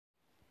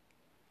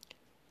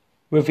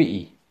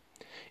Revi'i.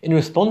 In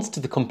response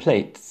to the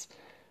complaints,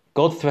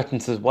 God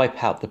threatens to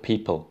wipe out the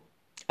people.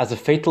 As a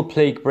fatal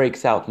plague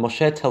breaks out,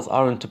 Moshe tells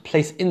Aaron to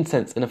place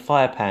incense in a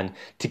fire pan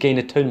to gain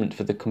atonement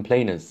for the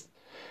complainers.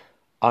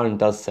 Aaron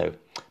does so,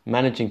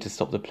 managing to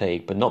stop the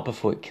plague, but not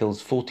before it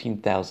kills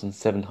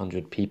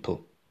 14,700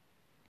 people.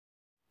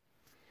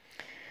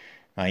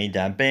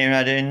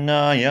 וידבר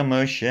אדוני אל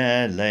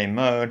משה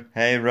לאמור,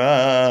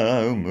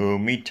 הרמו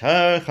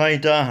מתוך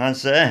העדה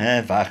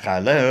הזה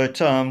ואכלו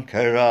אותם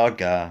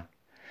כרגע.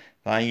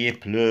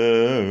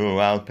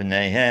 ויפלו על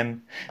פניהם,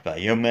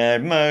 ויאמר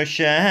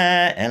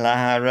משה אל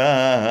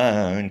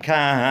אהרון,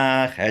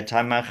 קח את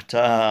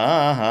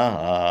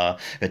המחתה,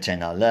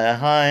 ותן עליה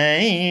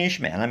האש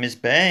מעל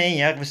המזבח,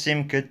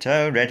 ושים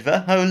קטורת,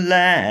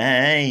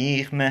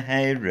 והולך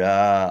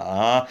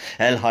מהרה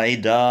אל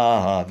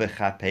העדה,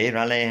 וכפר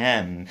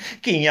עליהם,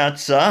 כי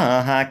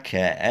יצא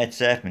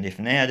הקצף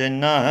מלפני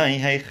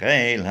אדוני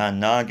החל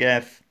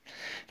הנגף.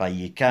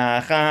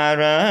 ויקח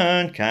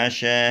אהרון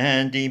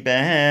כאשר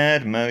דיבר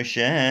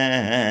משה,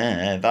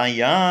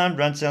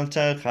 וירץ אל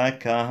תוך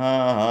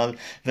הקהל,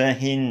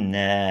 והנה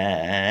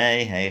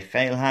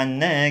החל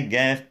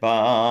הנגף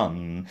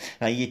בם.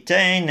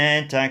 וייתן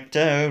את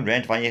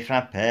הקטורת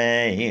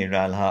ויכפר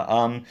על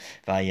העם,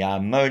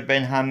 ויעמוד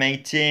בין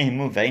המתים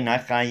ובין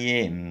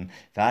החיים,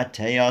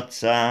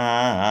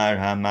 ותיוצר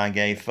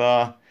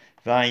המגפה.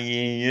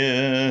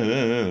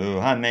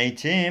 ויהיו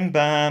המתים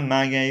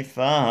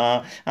במגפה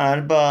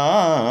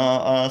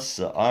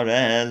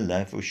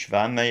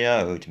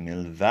 14,700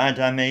 מלבד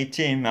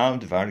המתים על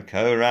דבר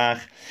קורח.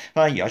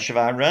 וישב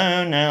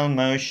אהרון אל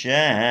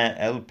משה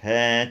אל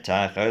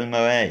פתח אוהל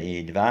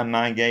מועד,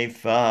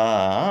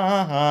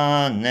 והמגפה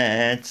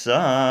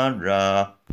נעצרה.